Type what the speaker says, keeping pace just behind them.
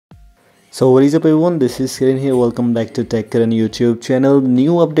So what is up everyone, this is Karan here. Welcome back to Tech Karan YouTube channel.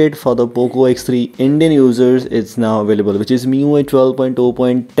 New update for the Poco X3 Indian users, it's now available, which is MIUI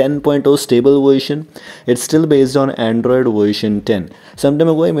 12.0.10.0 stable version. It's still based on Android version 10. Some time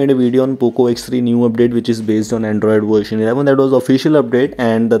ago I made a video on Poco X3 new update, which is based on Android version 11. That was official update,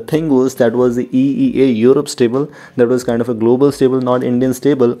 and the thing was that was the EEA Europe stable. That was kind of a global stable, not Indian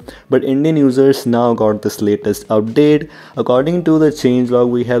stable. But Indian users now got this latest update. According to the changelog,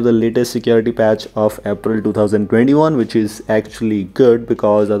 we have the latest security patch of April 2021, which is actually good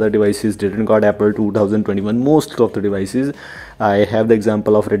because other devices didn't got April 2021. Most of the devices, I have the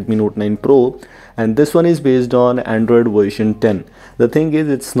example of Redmi Note 9 Pro, and this one is based on Android version 10. The thing is,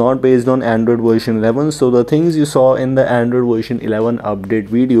 it's not based on Android version 11, so the things you saw in the Android version 11 update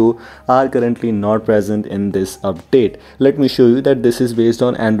video are currently not present in this update. Let me show you that this is based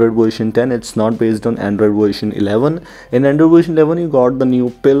on Android version 10. It's not based on Android version 11. In Android version 11, you got the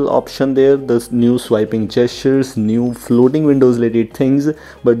new pill option there, the new swiping gestures, new floating windows related things,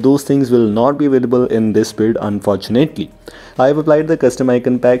 but those things will not be available in this build, unfortunately. I have applied the custom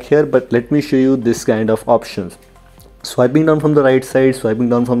icon pack here, but let me show you this kind of options. Swiping down from the right side, swiping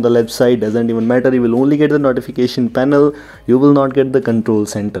down from the left side, doesn't even matter. You will only get the notification panel, you will not get the control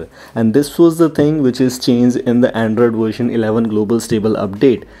center. And this was the thing which is changed in the Android version 11 global stable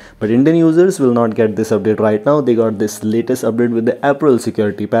update. But Indian users will not get this update right now. They got this latest update with the April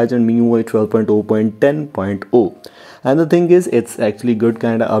security patch and MIUI 12.0.10.0. And the thing is, it's actually good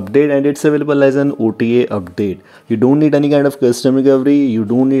kind of update, and it's available as an OTA update. You don't need any kind of custom recovery, you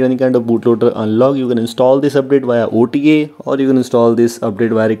don't need any kind of bootloader unlock. You can install this update via OTA, or you can install this update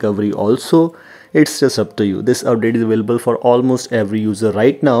via recovery also. It's just up to you. This update is available for almost every user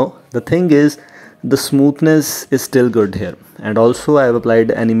right now. The thing is, the smoothness is still good here, and also I have applied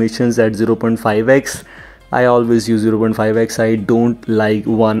animations at 0.5x. I always use 0.5x. I don't like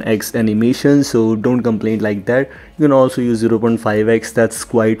 1x animation, so don't complain like that. You can also use 0.5x. That's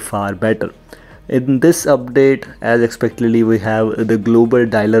quite far better. In this update, as expectedly, we have the global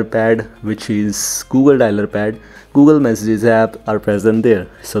dialer pad, which is Google dialer pad. Google Messages app are present there.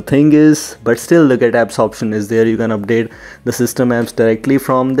 So thing is, but still the get apps option is there. You can update the system apps directly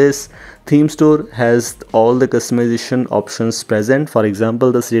from this. Theme store has all the customization options present. For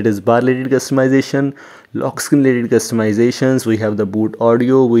example, the status bar related customization, lock screen related customizations, we have the boot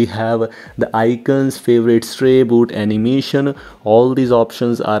audio, we have the icons, favorite stray, boot animation. All these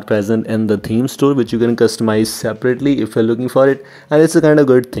options are present in the theme store, which you can customize separately if you're looking for it, and it's a kind of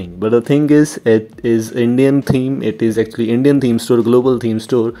good thing. But the thing is, it is Indian theme, it is actually Indian theme store, global theme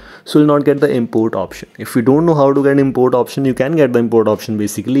store, so you'll not get the import option. If you don't know how to get import option, you can get the import option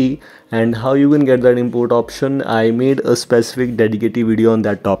basically. And how you can get that import option, I made a specific dedicated video on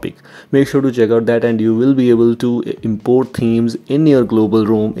that topic. Make sure to check out that, and you will be able to import themes in your global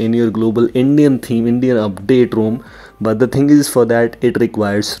ROM, in your global Indian theme, Indian update ROM. But the thing is, for that it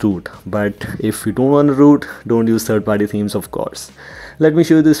requires root. But if you don't want to root, don't use third-party themes, of course. Let me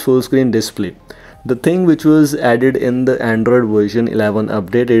show you this full screen display. The thing which was added in the Android version 11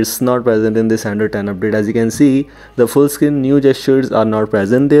 update is not present in this Android 10 update. As you can see, the full screen new gestures are not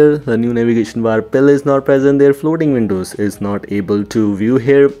present there. The new navigation bar pill is not present there. Floating windows is not able to view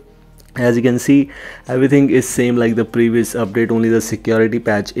here. As you can see, everything is same like the previous update, only the security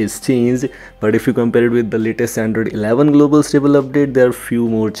patch is changed. But if you compare it with the latest Android 11 global stable update, there are few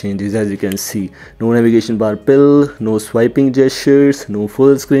more changes. As you can see, no navigation bar pill, no swiping gestures, no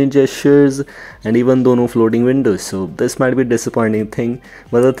full screen gestures, and even though no floating windows. So this might be a disappointing thing,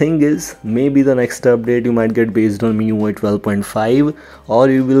 but the thing is, maybe the next update you might get based on MIUI 12.5, or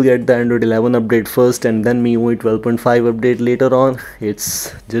you will get the Android 11 update first and then MIUI 12.5 update later on.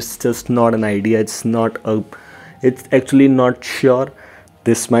 It's just not an idea. It's actually not sure.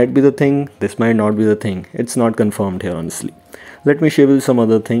 This might be the thing, this might not be the thing. It's not confirmed here, honestly. Let me show you some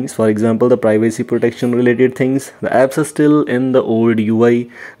other things. For example, the privacy protection related things. The apps are still in the old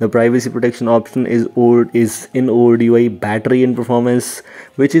UI. The privacy protection option is in old UI. Battery and performance,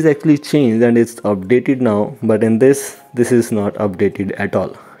 which is actually changed and it's updated now, but in this is not updated at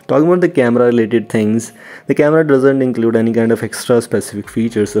all. Talking about the camera related things, the camera doesn't include any kind of extra specific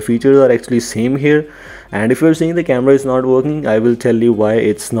features. The features are actually same here, and if you're saying the camera is not working, I will tell you why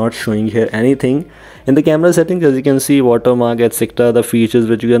it's not showing here anything. In the camera settings, as you can see, watermark, etc., the features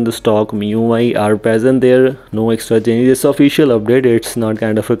which you get in the stock MIUI are present there. No extra changes. It's official update. It's not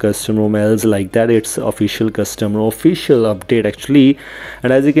kind of a custom ROM else like that. It's official custom official update actually.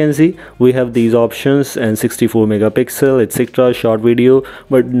 And as you can see, we have these options and 64 megapixel, etc., short video,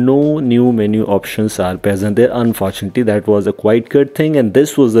 but no new menu options are present there. Unfortunately, that was a quite good thing, and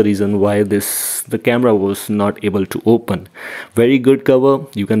this was the reason why the camera was not able to open. Very good cover.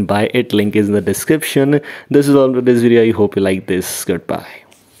 You can buy it. Link is in the description. This is all for this video. I hope you like this. Goodbye.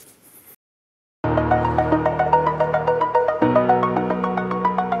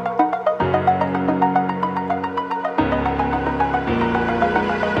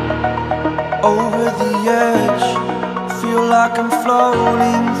 Over the edge, feel like I'm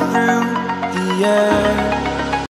floating through the air.